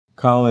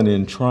Colin,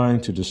 in trying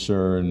to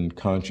discern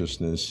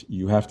consciousness,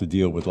 you have to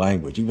deal with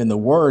language. Even the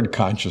word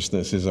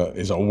consciousness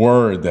is a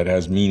word that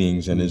has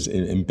meanings and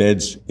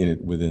embeds in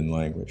it within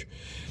language.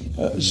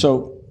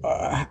 So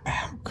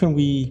how can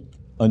we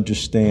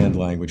understand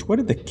language? What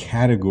are the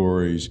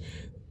categories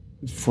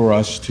for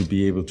us to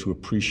be able to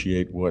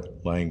appreciate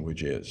what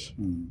language is?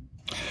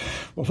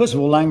 Well, first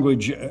of all,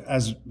 language,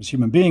 as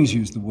human beings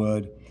use the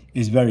word,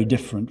 is very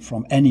different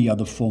from any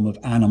other form of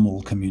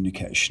animal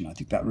communication. I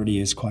think that really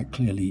is quite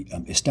clearly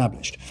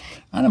established.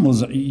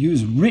 Animals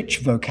use rich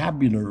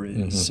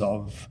vocabularies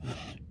of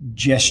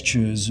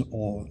gestures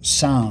or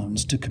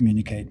sounds to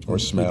communicate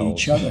with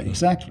each other.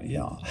 Exactly,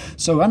 yeah.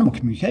 So animal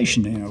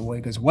communication, in a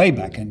way, goes way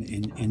back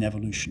in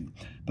evolution.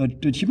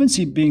 But human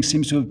beings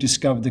seem to have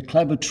discovered the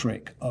clever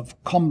trick of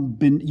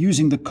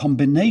using the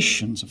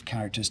combinations of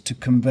characters to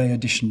convey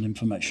additional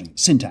information,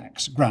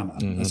 syntax, grammar,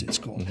 as it's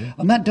called.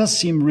 And that does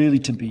seem really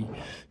to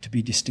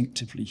be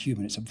distinctively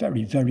human. It's a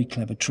very, very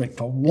clever trick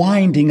for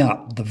winding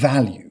up the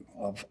value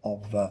of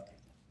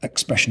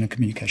expression and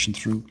communication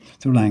through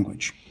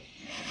language.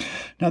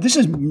 Now, this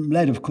has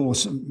led, of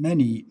course,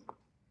 many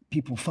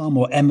people far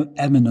more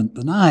eminent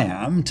than I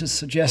am to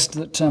suggest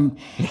that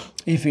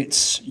if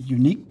it's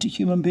unique to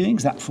human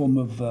beings, that form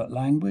of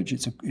language,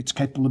 it's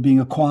capable of being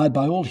acquired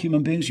by all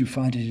human beings. You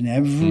find it in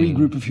every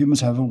group of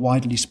humans, however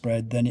widely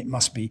spread, then it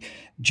must be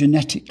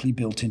genetically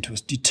built into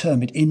us,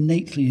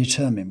 innately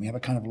determined. We have a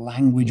kind of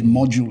language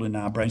module in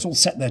our brains, all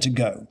set there to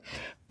go.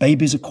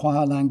 Babies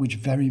acquire language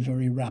very,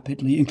 very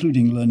rapidly,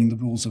 including learning the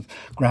rules of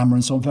grammar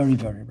and so on, very,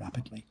 very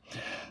rapidly.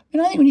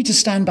 And I think we need to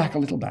stand back a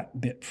little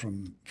bit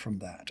from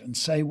that and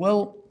say,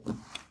 well,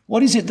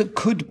 what is it that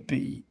could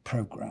be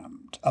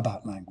programmed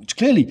about language?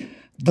 Clearly,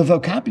 the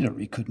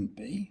vocabulary couldn't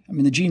be. I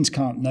mean, the genes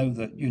can't know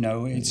that,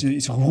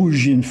 it's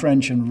rouge in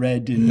French and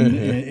red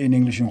in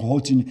English and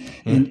rot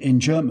in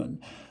German.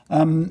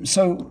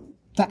 So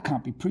that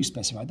can't be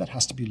pre-specified. That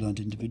has to be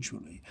learned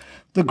individually.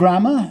 The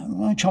grammar,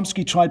 well,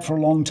 Chomsky tried for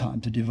a long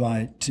time to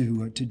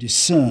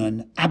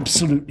discern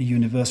absolutely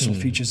universal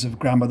features of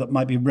grammar that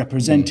might be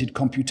represented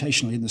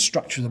computationally in the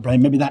structure of the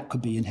brain. Maybe that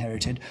could be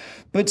inherited,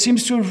 but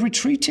seems to have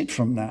retreated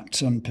from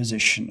that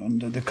position.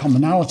 And the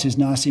commonalities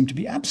now seem to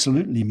be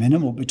absolutely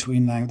minimal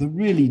between the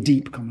really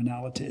deep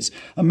commonalities,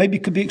 and maybe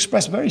could be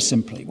expressed very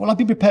simply. Well, I'd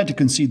be prepared to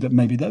concede that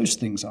maybe those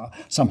things are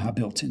somehow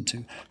built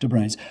into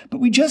brains.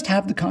 But we just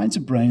have the kinds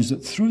of brains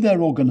that through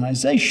their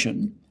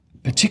organization,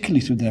 particularly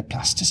through their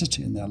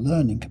plasticity and their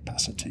learning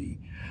capacity,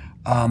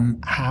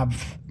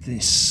 have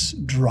this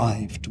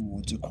drive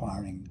towards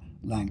acquiring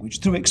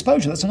language through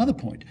exposure. That's another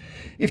point.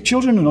 If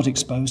children are not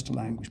exposed to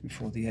language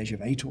before the age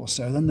of 8 or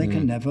so, then they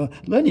can never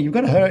learn it. You've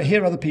got to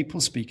hear other people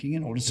speaking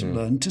in order to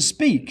learn to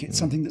speak. It's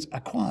something that's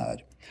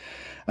acquired.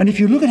 And if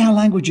you look at how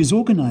language is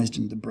organized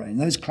in the brain,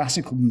 those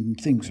classical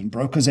things from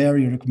Broca's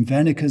area and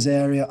Wernicke's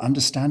area,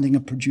 understanding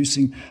and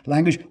producing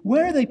language,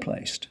 where are they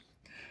placed?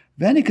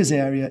 Wernicke's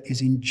area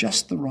is in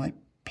just the right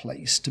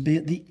place to be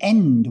at the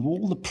end of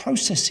all the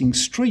processing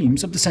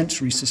streams of the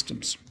sensory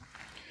systems.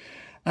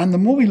 And the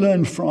more we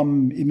learn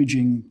from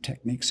imaging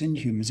techniques in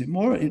humans,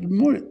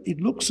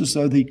 it looks as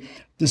though the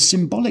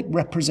symbolic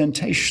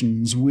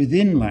representations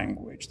within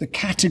language, the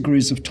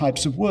categories of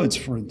types of words,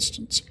 for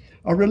instance,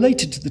 are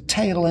related to the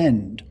tail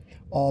end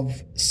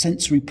of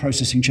sensory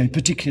processing chain,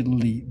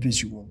 particularly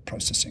visual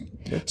processing.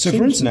 So,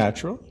 for instance,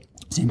 natural.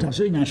 Seems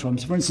absolutely natural.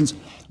 So for instance,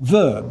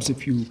 verbs,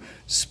 if you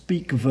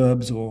speak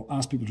verbs or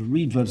ask people to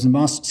read verbs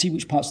and see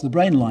which parts of the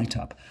brain light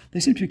up, they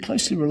seem to be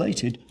closely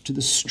related to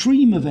the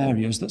stream of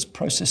areas that's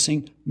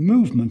processing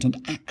movement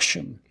and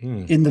action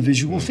in the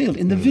visual field,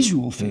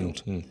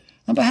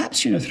 And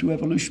perhaps, through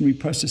evolutionary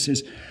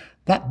processes,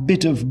 that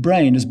bit of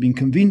brain has been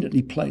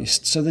conveniently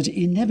placed so that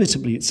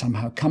inevitably it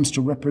somehow comes to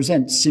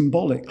represent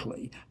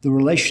symbolically the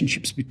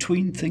relationships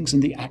between things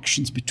and the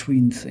actions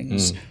between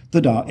things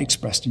that are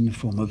expressed in the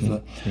form of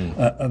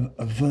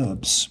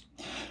verbs.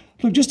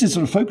 Look, just to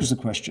sort of focus the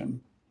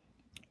question,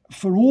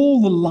 for all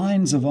the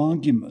lines of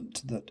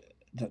argument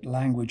that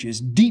language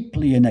is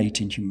deeply innate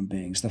in human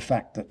beings, the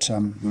fact that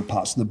there are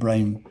parts of the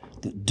brain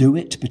that do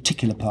it,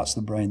 particular parts of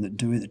the brain that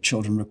do it, that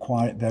children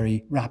require it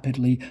very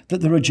rapidly, that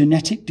there are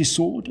genetic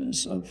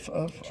disorders of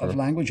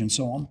language and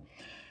so on,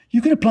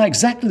 you can apply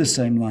exactly the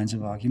same lines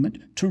of argument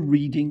to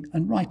reading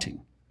and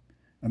writing.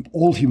 And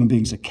all human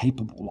beings are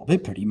capable of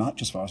it, pretty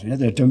much, as far as we know.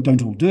 They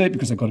don't all do it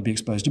because they've got to be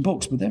exposed to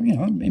books, but then,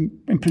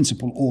 in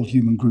principle, all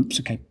human groups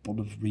are capable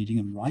of reading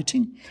and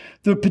writing.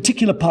 There are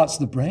particular parts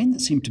of the brain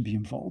that seem to be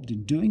involved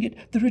in doing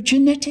it. There are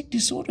genetic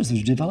disorders, there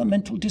are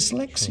developmental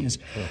dyslexias.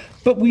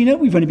 But we know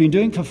we've only been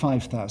doing it for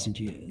 5,000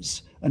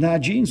 years, and our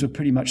genes were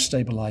pretty much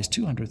stabilized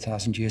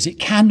 200,000 years. It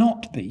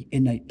cannot be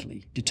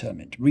innately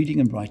determined. Reading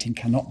and writing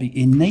cannot be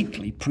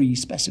innately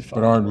pre-specified.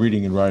 But aren't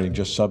reading and writing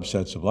just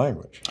subsets of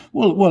language?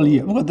 Well,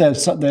 yeah. Well, they're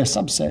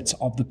subsets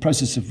of the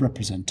process of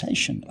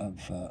representation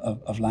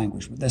of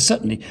language. But they're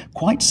certainly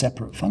quite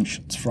separate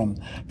functions from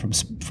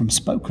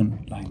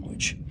spoken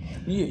language.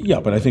 Yeah,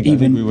 but I think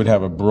we would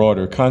have a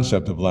broader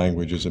concept of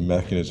language as a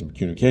mechanism of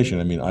communication.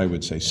 I mean, I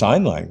would say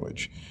sign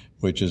language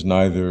which is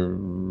neither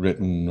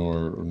written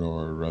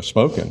nor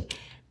spoken,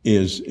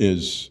 is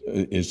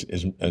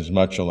as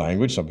much a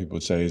language. Some people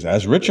would say is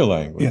as rich a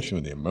language. Yes.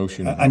 With the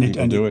emotion of how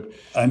people do it.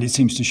 And it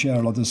seems to share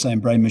a lot of the same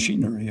brain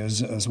machinery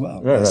as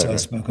well. Right,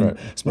 as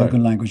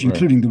spoken language,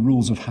 including the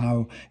rules of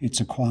how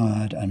it's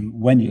acquired and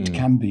when it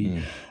can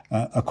be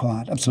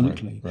acquired.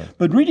 Absolutely. Right.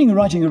 But reading and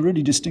writing are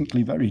really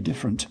distinctly very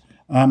different.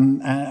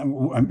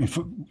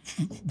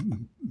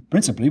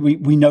 Principally,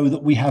 we know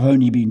that we have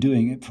only been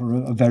doing it for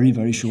a very,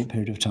 very short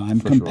period of time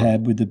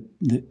compared with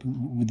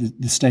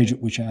the stage at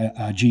which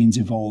our genes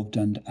evolved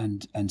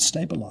and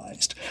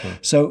stabilized. Sure.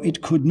 So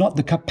it could not,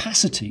 the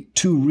capacity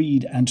to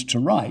read and to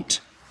write,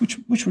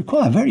 which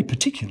require very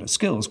particular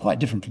skills, quite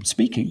different from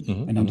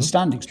speaking and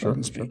understanding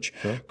spoken speech,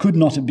 could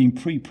not have been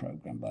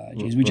pre-programmed by our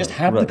genes. We just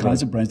have the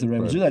kinds of brains that are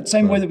able to do that.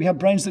 Same way that we have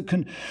brains that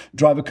can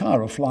drive a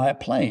car or fly a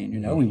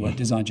plane. We weren't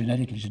designed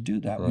genetically to do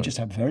that. We just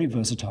have very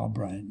versatile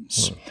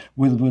brains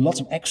with lots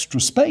of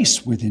extra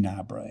space within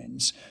our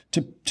brains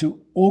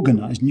to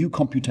organize new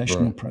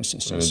computational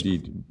processes. And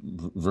indeed,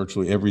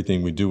 virtually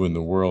everything we do in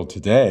the world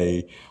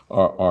today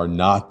are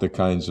not the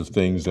kinds of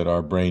things that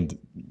our brain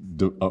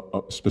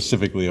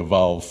specifically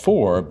evolved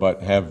for,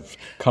 but have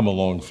come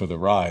along for the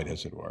ride,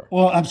 as it were.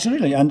 Well,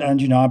 absolutely, and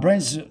our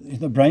brains,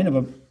 the brain of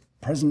a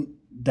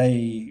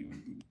present-day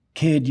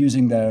kid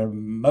using their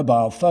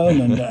mobile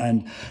phone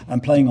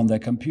and playing on their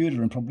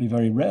computer and probably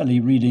very rarely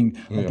reading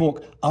a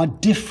book are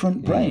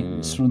different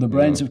brains from the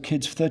brains of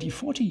kids 30,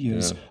 40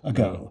 years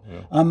ago.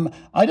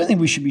 I don't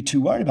think we should be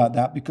too worried about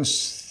that,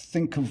 because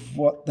think of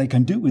what they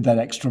can do with that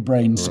extra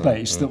brain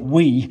space that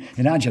we,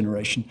 in our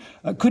generation,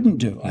 couldn't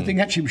do. I think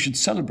actually we should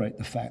celebrate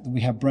the fact that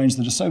we have brains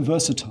that are so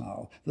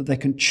versatile that they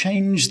can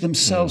change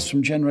themselves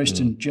from generation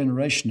to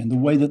generation in the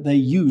way that they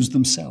use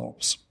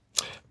themselves.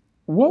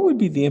 What would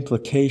be the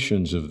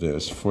implications of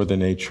this for the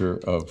nature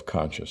of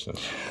consciousness?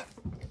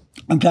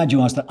 I'm glad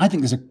you asked that. I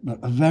think there's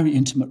a very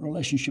intimate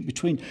relationship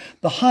between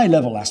the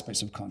high-level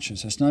aspects of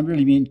consciousness, and I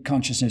really mean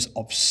consciousness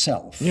of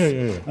self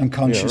and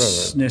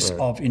consciousness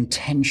of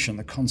intention,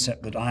 the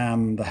concept that I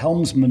am the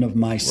helmsman of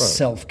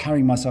myself,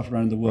 carrying myself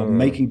around the world,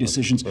 making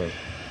decisions.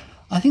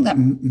 I think that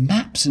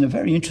maps in a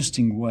very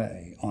interesting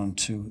way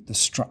onto the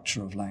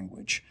structure of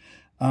language.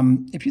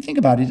 If you think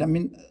about it, I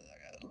mean,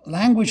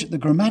 language, the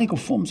grammatical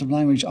forms of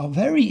language are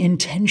very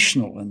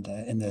intentional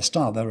in their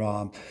style. There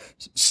are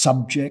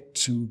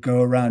subjects who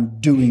go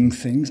around doing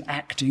things,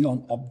 acting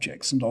on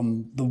objects and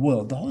on the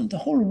world. The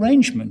whole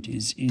arrangement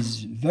is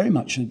very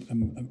much a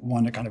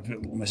kind of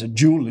almost a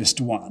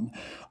dualist one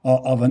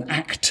of an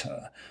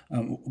actor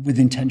with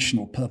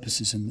intentional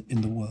purposes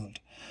in the world.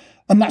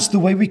 And that's the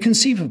way we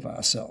conceive of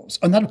ourselves.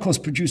 And that, of course,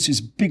 produces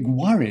big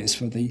worries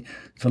for the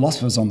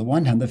philosophers on the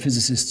one hand, the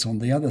physicists on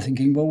the other,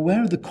 thinking, well,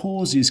 where are the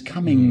causes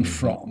coming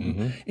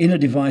from in a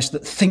device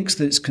that thinks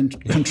that it's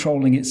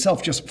controlling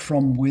itself just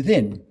from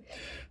within?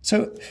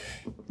 So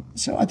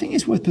I think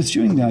it's worth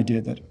pursuing the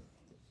idea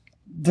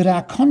that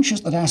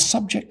our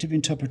subjective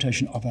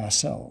interpretation of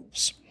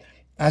ourselves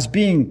as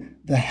being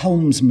the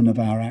helmsman of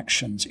our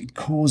actions,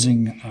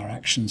 causing our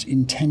actions,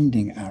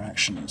 intending our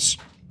actions,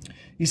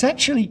 is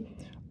actually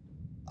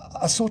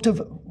a sort of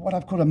what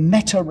I've called a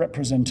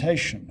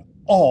meta-representation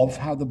of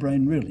how the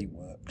brain really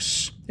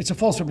works. It's a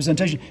false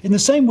representation in the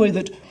same way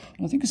that,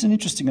 and I think it's an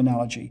interesting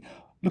analogy,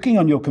 looking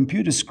on your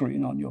computer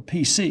screen, on your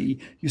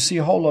PC, you see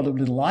a whole lot of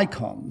little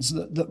icons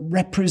that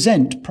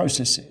represent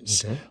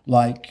processes,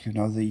 like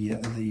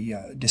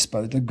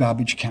the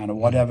garbage can or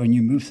whatever, and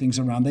you move things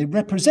around. They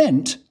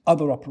represent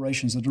other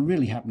operations that are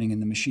really happening in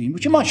the machine,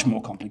 which are much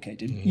more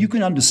complicated. You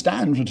can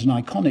understand at an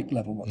iconic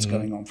level what's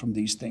going on from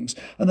these things,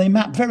 and they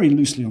map very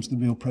loosely onto the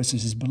real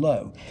processes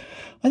below.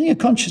 I think a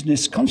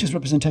conscious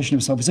representation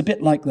of self is a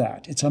bit like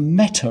that. It's a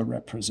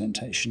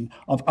meta-representation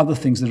of other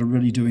things that are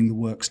really doing the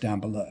works down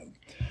below.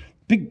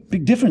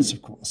 Big difference,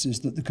 of course,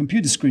 is that the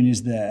computer screen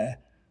is there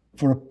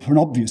for an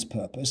obvious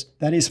purpose.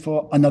 That is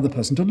for another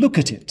person to look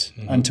at it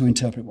and to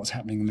interpret what's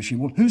happening in the machine.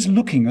 Well, who's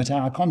looking at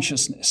our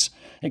consciousness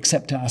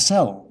except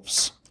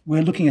ourselves?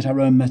 We're looking at our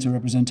own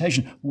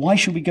meta-representation. Why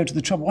should we go to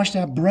the trouble? Why should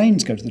our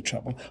brains go to the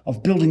trouble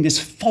of building this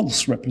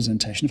false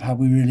representation of how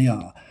we really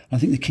are? And I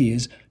think the key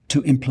is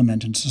to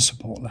implement and to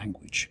support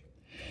language.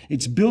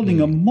 It's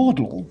building a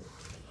model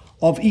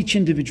of each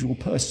individual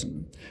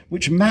person,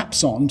 which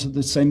maps on to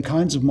the same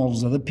kinds of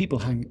models that other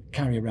people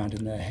carry around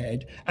in their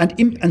head,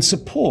 and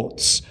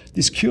supports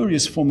this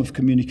curious form of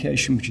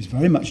communication, which is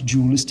very much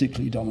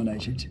dualistically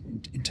dominated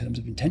in terms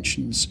of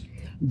intentions,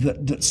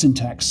 that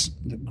syntax,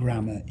 that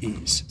grammar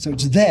is. So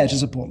it's there to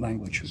support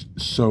language.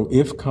 So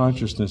if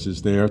consciousness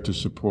is there to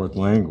support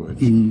language,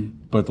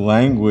 but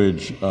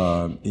language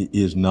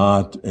is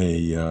not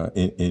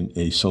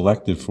a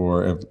selected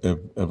for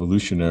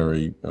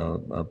evolutionary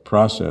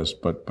process,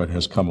 but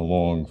has come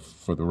along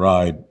for the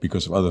ride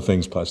because of other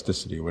things,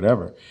 plasticity,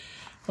 whatever,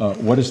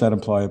 what does that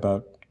imply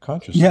about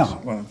consciousness? Yeah,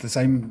 well, the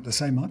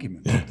same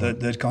argument,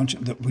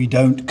 that we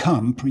don't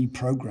come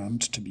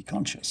pre-programmed to be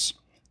conscious,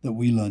 that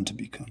we learn to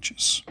be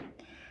conscious.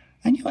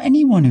 And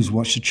anyone who's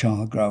watched a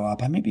child grow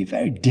up, I mean, it'd be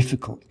very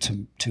difficult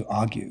to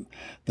argue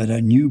that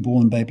a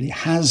newborn baby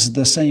has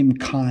the same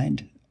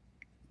kind,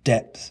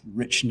 depth,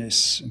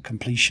 richness, and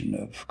completion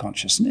of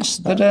consciousness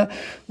that a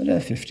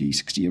 50,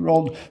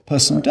 60-year-old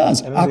person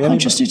does. Our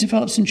consciousness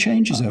develops and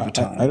changes over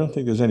time. I don't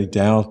think there's any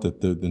doubt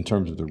that in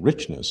terms of the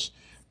richness,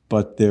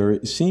 but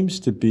there seems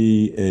to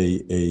be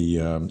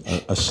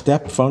a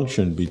step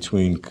function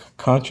between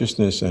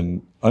consciousness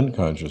and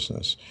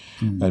unconsciousness,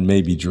 and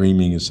maybe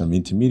dreaming is some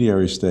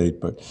intermediary state,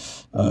 but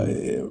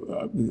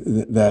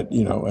that,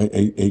 you know,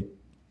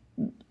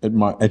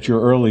 at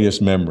your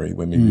earliest memory,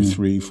 when maybe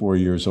 3, 4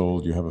 years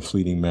old, you have a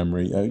fleeting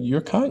memory.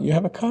 You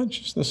have a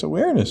consciousness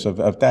awareness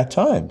of that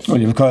time.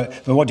 Well,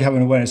 but what do you have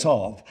an awareness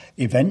of?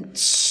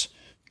 Events,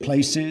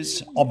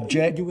 places,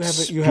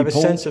 objects. You have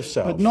people, a sense of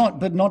self,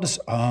 but not as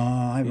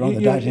I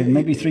rather doubt it.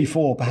 Maybe 3,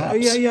 4,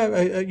 perhaps.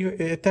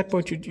 At that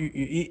point,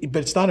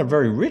 but it's not a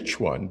very rich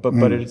one.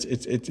 But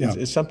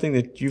it's something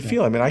that you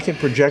feel. I mean, I can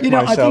project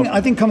myself. I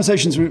think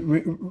conversations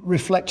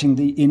reflecting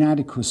the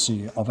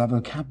inadequacy of our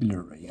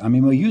vocabulary. I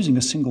mean, we're using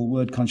a single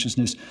word,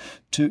 consciousness,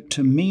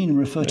 to mean and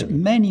refer to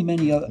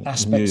many other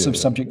aspects of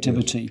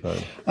subjectivity.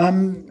 Yes,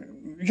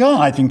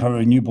 right. I think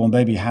probably a newborn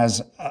baby has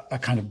a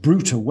kind of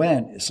brute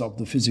awareness of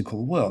the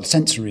physical world,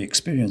 sensory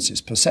experiences,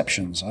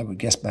 perceptions, I would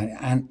guess,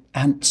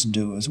 ants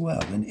do as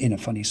well, in a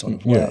funny sort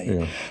of way.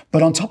 Yeah.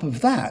 But on top of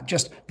that,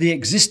 just the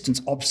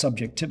existence of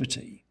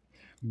subjectivity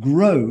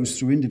grows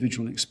through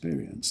individual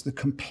experience, the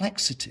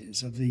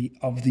complexities of the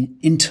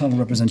internal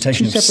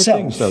representation of self. Two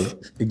separate things,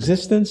 though.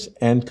 Existence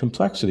and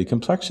complexity.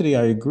 Complexity,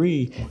 I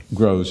agree,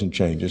 grows and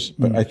changes,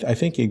 but I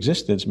think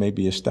existence may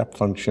be a step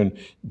function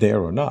there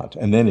or not,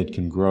 and then it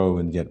can grow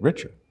and get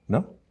richer.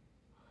 No?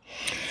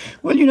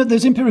 Well, you know,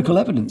 there's empirical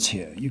evidence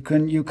here. You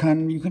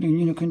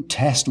can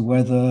test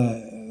whether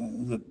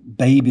the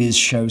babies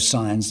show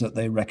signs that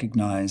they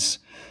recognize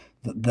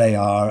that they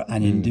are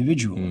an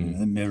individual.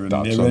 The mirror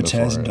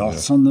test,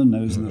 dots on the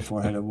nose and the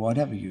forehead or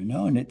whatever, you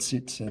know, and it's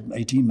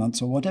 18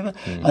 months or whatever,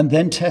 and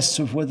then tests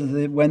of whether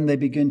when they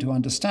begin to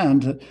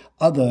understand that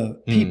other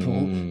people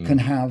can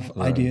have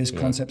ideas,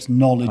 concepts,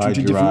 knowledge which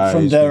are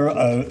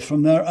different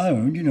from their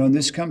own, you know, and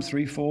this comes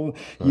 3, 4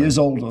 years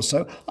old or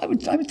so. I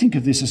would think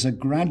of this as a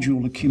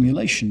gradual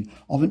accumulation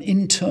of an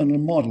internal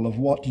model of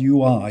what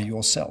you are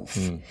yourself.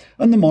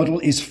 And the model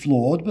is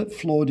flawed, but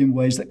flawed in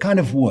ways that kind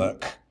of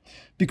work,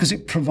 because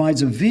it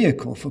provides a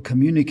vehicle for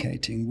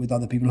communicating with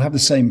other people who have the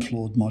same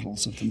flawed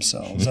models of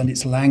themselves. And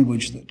it's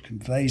language that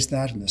conveys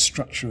that, and the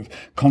structure of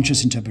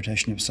conscious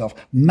interpretation of self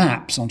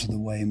maps onto the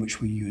way in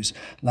which we use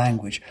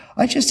language.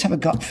 I just have a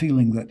gut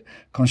feeling that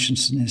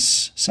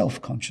consciousness,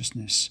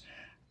 self-consciousness,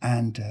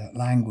 and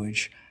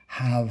language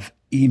have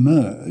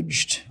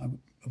emerged,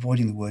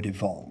 avoiding the word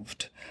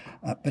evolved,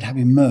 but have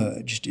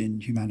emerged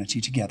in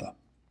humanity together.